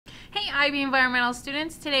Hey IB Environmental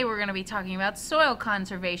students, today we're going to be talking about soil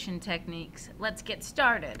conservation techniques. Let's get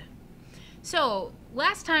started. So,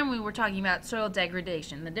 last time we were talking about soil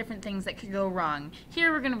degradation, the different things that could go wrong.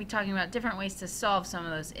 Here we're going to be talking about different ways to solve some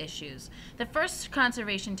of those issues. The first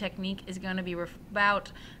conservation technique is going to be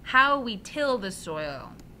about how we till the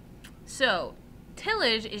soil. So,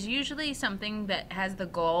 tillage is usually something that has the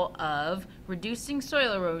goal of reducing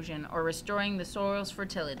soil erosion or restoring the soil's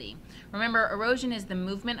fertility. Remember, erosion is the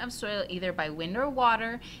movement of soil either by wind or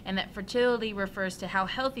water, and that fertility refers to how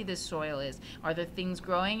healthy the soil is. Are there things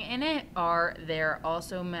growing in it? Are there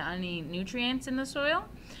also many nutrients in the soil?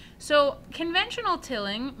 So conventional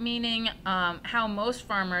tilling, meaning how most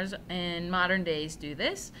farmers in modern days do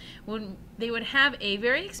this, they would have a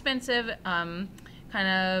very expensive kind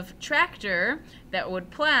of tractor that would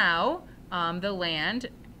plow the land,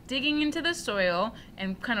 digging into the soil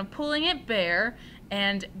and kind of pulling it bare.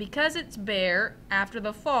 And because it's bare after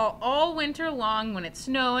the fall, all winter long when it's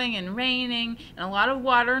snowing and raining and a lot of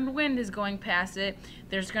water and wind is going past it,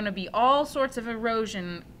 there's going to be all sorts of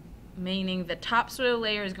erosion, meaning the topsoil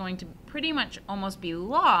layer is going to pretty much almost be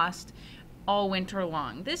lost all winter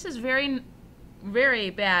long. This is very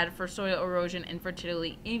bad for soil erosion and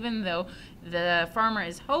fertility, even though the farmer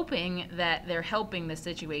is hoping that they're helping the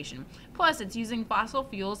situation. Plus, it's using fossil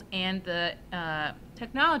fuels and the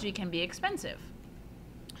technology can be expensive.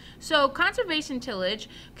 So conservation tillage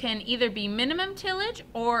can either be minimum tillage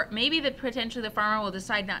or maybe potentially the farmer will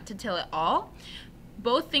decide not to till at all.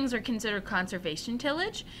 Both things are considered conservation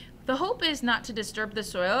tillage. The hope is not to disturb the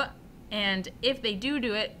soil, and if they do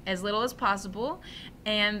it, as little as possible,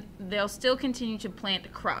 and they'll still continue to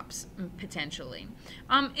plant crops, potentially.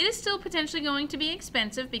 It is still potentially going to be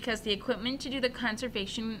expensive because the equipment to do the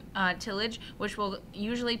conservation tillage, which will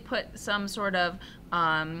usually put some sort of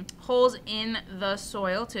holes in the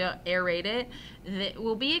soil to aerate it, that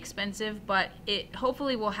will be expensive, but it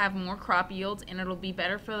hopefully will have more crop yields and it'll be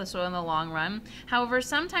better for the soil in the long run. However,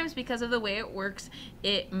 sometimes because of the way it works,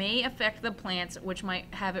 it may affect the plants, which might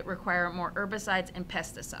have it require more herbicides and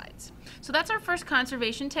pesticides. So that's our first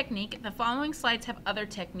conservation technique. The following slides have other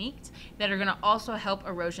techniques that are going to also help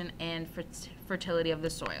erosion and fertility of the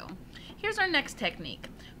soil. Here's our next technique.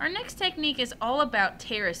 Our next technique is all about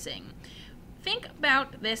terracing. Think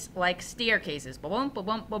about this like staircases. Ba-boom,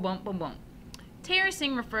 ba-boom, ba-boom, ba-boom.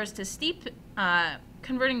 Terracing refers to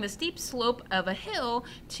converting the steep slope of a hill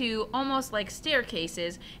to almost like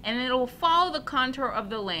staircases, and it'll follow the contour of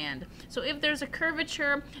the land. So if there's a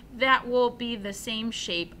curvature, that will be the same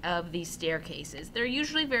shape of these staircases. They're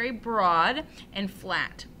usually very broad and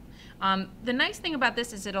flat. The nice thing about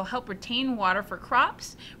this is it'll help retain water for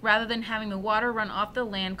crops rather than having the water run off the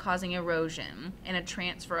land causing erosion and a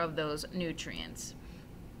transfer of those nutrients.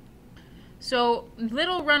 So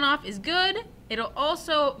little runoff is good. It'll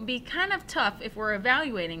also be kind of tough if we're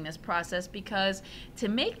evaluating this process because to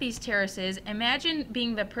make these terraces, imagine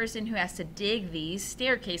being the person who has to dig these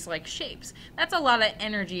staircase-like shapes. That's a lot of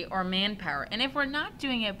energy or manpower. And if we're not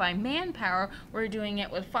doing it by manpower, we're doing it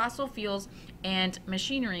with fossil fuels and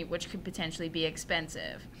machinery, which could potentially be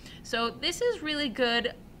expensive. So this is really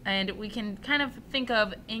good. And we can kind of think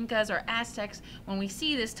of Incas or Aztecs when we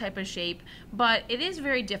see this type of shape, but it is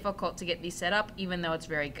very difficult to get these set up, even though it's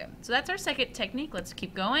very good. So that's our second technique. Let's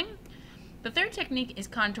keep going. The third technique is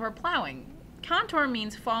contour plowing. Contour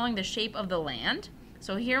means following the shape of the land.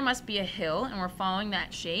 So here must be a hill, and we're following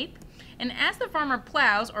that shape. And as the farmer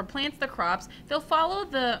plows or plants the crops, they'll follow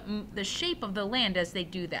the shape of the land as they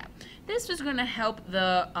do that. This is going to help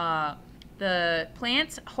the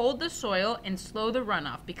plants hold the soil and slow the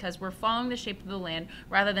runoff because we're following the shape of the land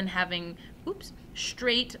rather than having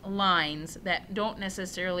straight lines that don't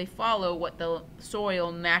necessarily follow what the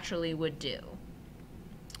soil naturally would do.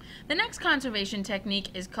 The next conservation technique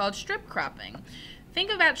is called strip cropping.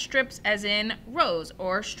 Think about strips as in rows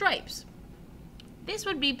or stripes. This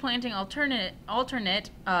would be planting alternate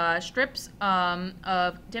strips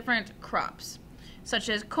of different crops, such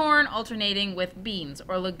as corn alternating with beans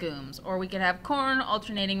or legumes, or we could have corn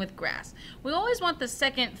alternating with grass. We always want the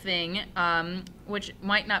second thing, which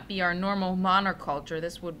might not be our normal monoculture.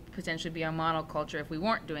 This would potentially be our monoculture if we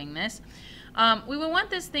weren't doing this. We would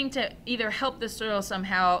want this thing to either help the soil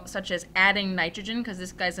somehow, such as adding nitrogen, because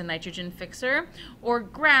this guy's a nitrogen fixer, or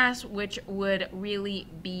grass, which would really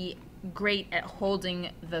be great at holding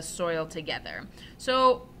the soil together.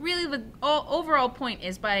 So really the overall point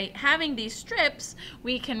is by having these strips,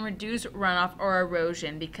 we can reduce runoff or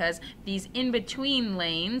erosion because these in-between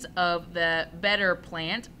lanes of the better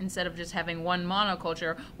plant, instead of just having one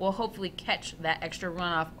monoculture, will hopefully catch that extra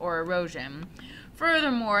runoff or erosion.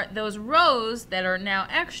 Furthermore, those rows that are now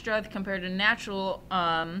extra compared to natural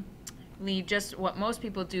just what most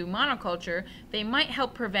people do, monoculture, they might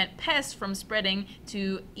help prevent pests from spreading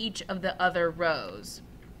to each of the other rows.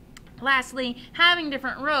 Lastly, having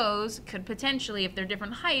different rows could potentially, if they're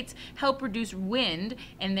different heights, help reduce wind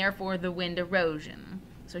and therefore the wind erosion.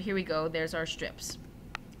 So here we go, there's our strips.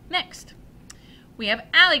 Next, we have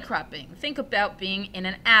alley cropping. Think about being in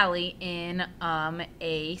an alley in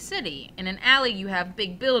a city. In an alley, you have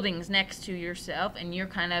big buildings next to yourself and you're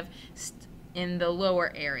kind of in the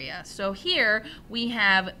lower area. So here we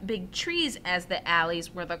have big trees as the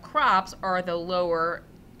alleys where the crops are the lower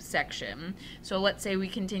section. So let's say we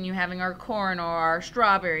continue having our corn or our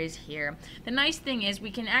strawberries here. The nice thing is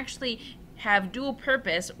we can actually have dual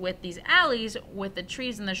purpose with these alleys, with the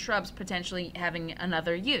trees and the shrubs potentially having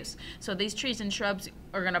another use. So these trees and shrubs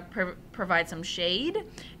are going to provide some shade.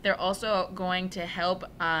 They're also going to help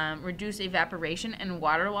reduce evaporation and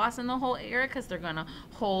water loss in the whole area because they're going to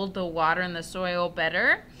hold the water in the soil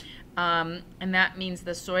better. And that means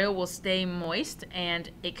the soil will stay moist, and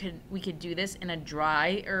we could do this in a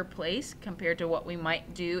drier place compared to what we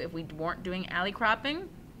might do if we weren't doing alley cropping.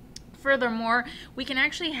 Furthermore, we can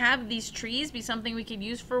actually have these trees be something we could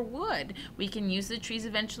use for wood. We can use the trees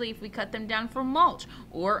eventually if we cut them down for mulch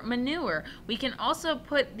or manure. We can also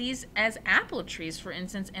put these as apple trees, for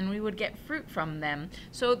instance, and we would get fruit from them.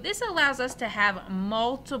 So this allows us to have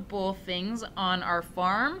multiple things on our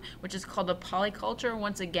farm, which is called a polyculture,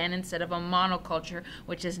 once again, instead of a monoculture,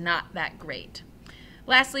 which is not that great.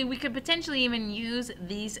 Lastly, we could potentially even use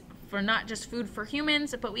these for not just food for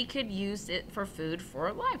humans, but we could use it for food for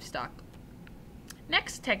livestock.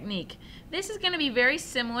 Next technique. This is going to be very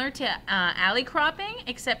similar to alley cropping,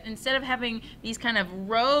 except instead of having these kind of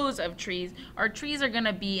rows of trees, our trees are going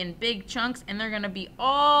to be in big chunks and they're going to be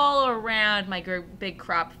all around my big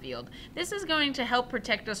crop field. This is going to help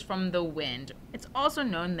protect us from the wind. It's also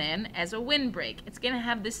known then as a windbreak. It's going to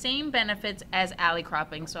have the same benefits as alley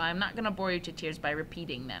cropping, so I'm not going to bore you to tears by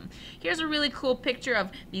repeating them. Here's a really cool picture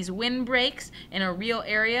of these windbreaks in a real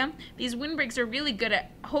area. These windbreaks are really good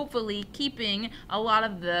at hopefully keeping a lot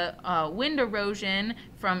of the wind erosion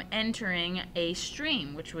from entering a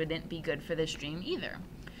stream, which wouldn't be good for the stream either.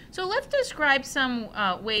 So let's describe some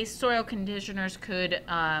ways soil conditioners could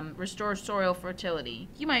restore soil fertility.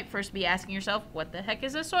 You might first be asking yourself, what the heck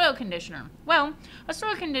is a soil conditioner? Well, a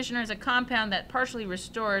soil conditioner is a compound that partially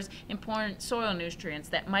restores important soil nutrients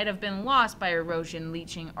that might have been lost by erosion,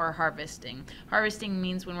 leaching, or harvesting. Harvesting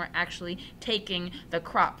means when we're actually taking the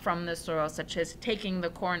crop from the soil, such as taking the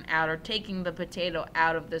corn out or taking the potato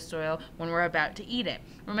out of the soil when we're about to eat it.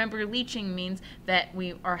 Remember, leaching means that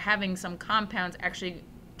we are having some compounds actually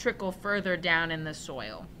trickle further down in the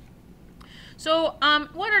soil. So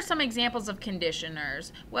what are some examples of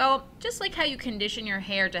conditioners? Well, just like how you condition your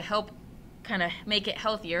hair to help kind of make it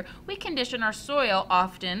healthier, we condition our soil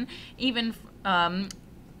often, even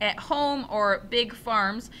at home or big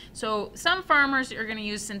farms. So some farmers are going to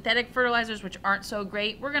use synthetic fertilizers, which aren't so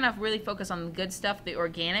great. We're going to really focus on the good stuff, the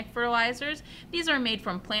organic fertilizers. These are made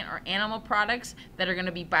from plant or animal products that are going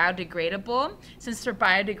to be biodegradable. Since they're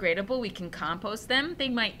biodegradable, we can compost them. They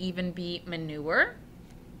might even be manure.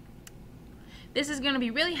 This is going to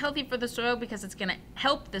be really healthy for the soil because it's going to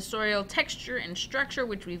help the soil texture and structure,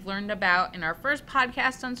 which we've learned about in our first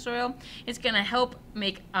podcast on soil. It's going to help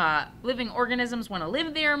make living organisms want to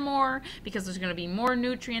live there more because there's going to be more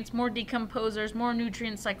nutrients, more decomposers, more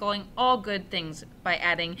nutrient cycling, all good things by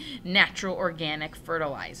adding natural organic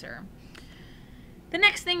fertilizer. The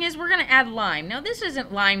next thing is we're going to add lime. Now this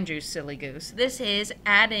isn't lime juice, silly goose. This is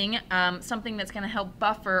adding something that's going to help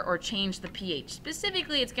buffer or change the pH.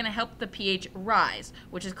 Specifically, it's going to help the pH rise,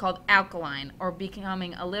 which is called alkaline, or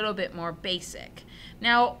becoming a little bit more basic.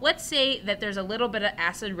 Now let's say that there's a little bit of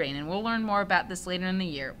acid rain, and we'll learn more about this later in the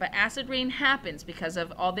year, but acid rain happens because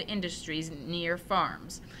of all the industries near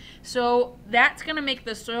farms. So that's going to make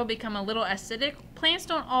the soil become a little acidic. Plants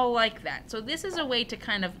don't all like that. So this is a way to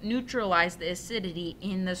kind of neutralize the acidity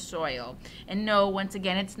in the soil. And no, once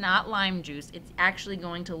again, it's not lime juice. It's actually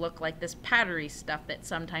going to look like this powdery stuff that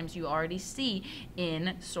sometimes you already see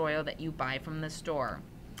in soil that you buy from the store.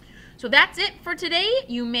 So that's it for today.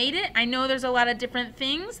 You made it. I know there's a lot of different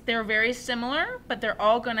things. They're very similar, but they're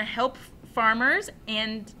all going to help farmers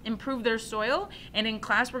and improve their soil. And in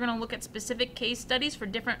class, we're going to look at specific case studies for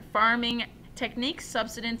different farming techniques,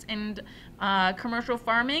 subsistence and commercial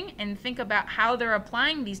farming, and think about how they're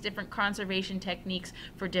applying these different conservation techniques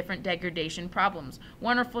for different degradation problems.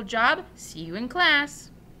 Wonderful job. See you in class.